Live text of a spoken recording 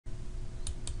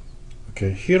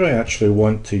Okay, here I actually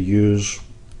want to use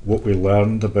what we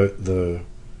learned about the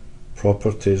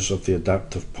properties of the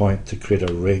adaptive point to create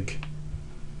a rig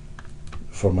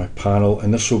for my panel,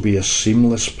 and this will be a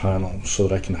seamless panel so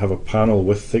that I can have a panel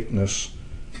with thickness,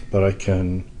 but I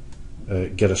can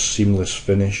get a seamless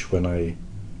finish when I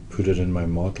put it in my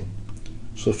model.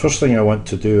 So the first thing I want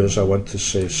to do is I want to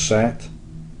say set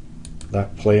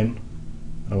that plane.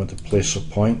 I want to place a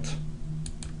point,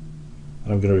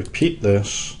 and I'm going to repeat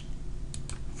this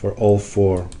for all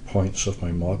 4 points of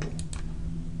my model.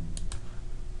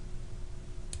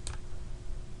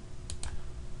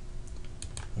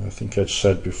 I think I'd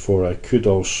said before I could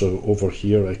also, over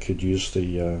here, I could use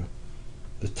the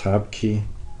tab key.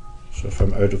 So if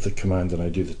I'm out of the command and I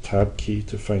do the tab key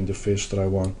to find the face that I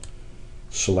want,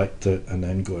 select it and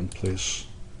then go in place.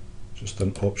 Just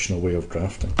an optional way of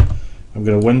drafting. I'm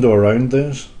going to window around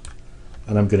this,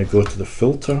 and I'm going to go to the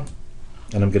filter,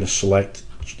 and I'm going to select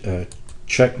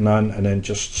check none, and then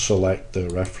just select the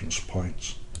reference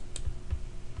points.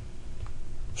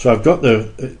 So I've got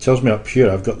it tells me up here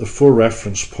I've got the 4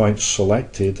 reference points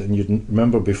selected, and you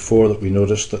remember before that we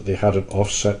noticed that they had an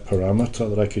offset parameter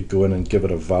that I could go in and give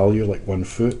it a value like 1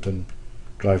 foot and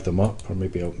drive them up, or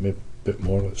maybe a bit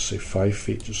more, let's say 5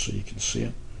 feet, just so you can see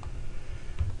it.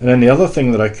 And then the other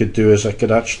thing that I could do is I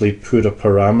could actually put a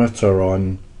parameter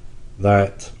on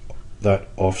that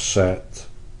offset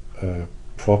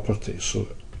property. So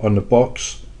on the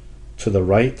box to the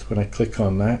right, when I click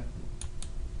on that,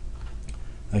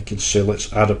 I can say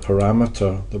let's add a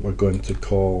parameter that we're going to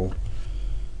call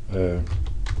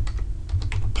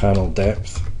panel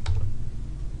depth,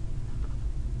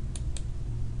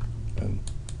 and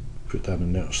put that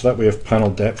in there. So that way if panel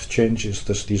depth changes,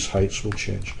 these heights will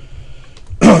change.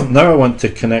 Now I want to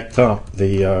connect up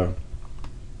the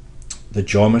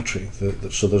geometry.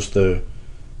 So there's the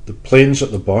planes at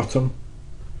the bottom,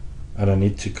 and I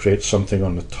need to create something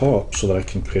on the top so that I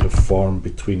can create a form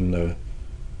between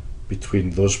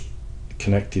those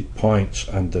connected points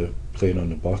and the plane on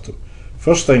the bottom.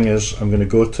 First thing is I'm going to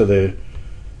go to the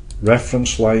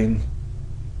reference line,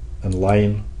 and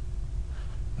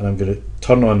I'm going to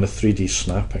turn on the 3D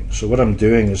snapping. So what I'm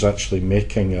doing is actually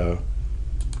making a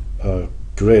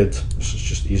grid. This is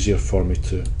just easier for me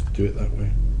to do it that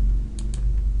way.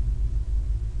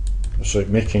 So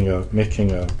making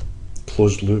a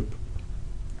closed loop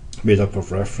made up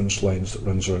of reference lines that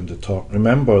runs around the top.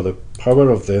 Remember, the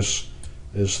power of this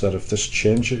is that if this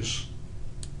changes,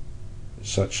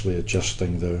 it's actually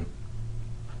adjusting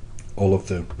all of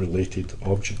the related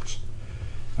objects.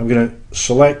 I'm going to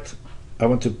select, I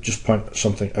want to just point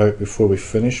something out before we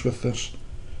finish with this.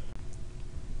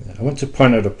 I want to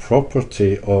point out a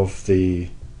property of the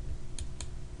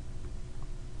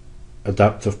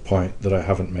adaptive point that I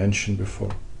haven't mentioned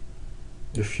before.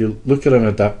 If you look at an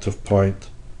adaptive point,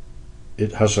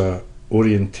 it has a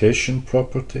orientation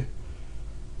property.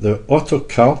 The auto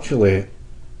calculate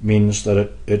means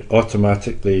that it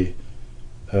automatically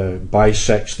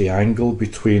bisects the angle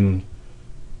between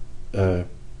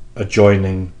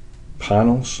adjoining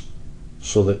panels,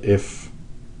 so that if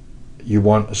you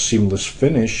want a seamless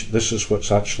finish, this is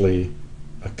what's actually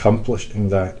accomplishing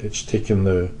that. It's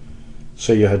taken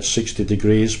say you had 60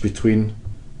 degrees between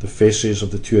the faces of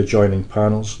the 2 adjoining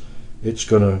panels, it's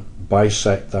going to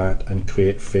bisect that and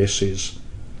create faces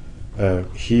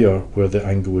here where the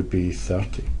angle would be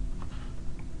 30.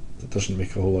 That doesn't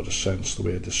make a whole lot of sense the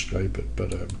way I describe it,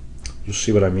 but you'll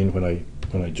see what I mean when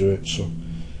I do it. So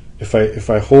if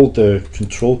I hold the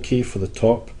control key for the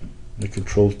top and the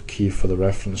control key for the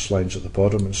reference lines at the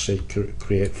bottom and say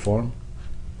create form,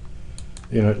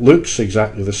 it looks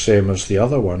exactly the same as the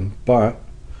other one, but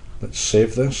let's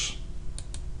save this.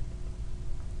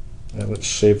 Let's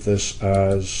save this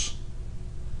as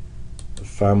a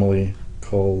family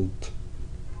called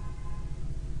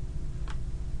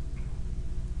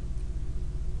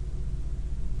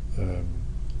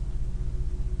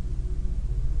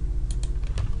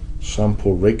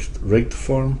sample rigged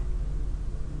form.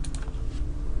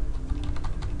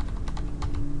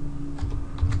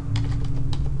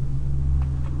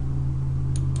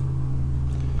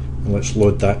 And let's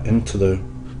load that into the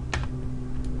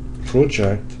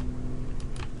project.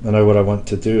 And now what I want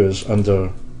to do is on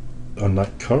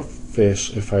that curve face,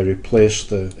 if I replace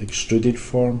the extruded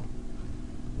form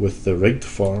with the rigged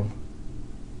form,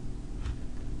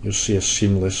 you'll see a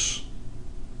seamless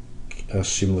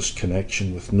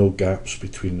connection with no gaps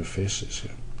between the faces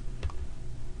here.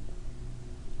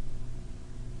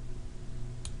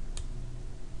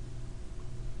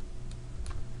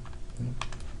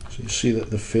 So you see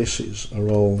that the faces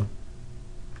are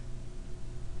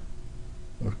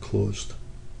closed.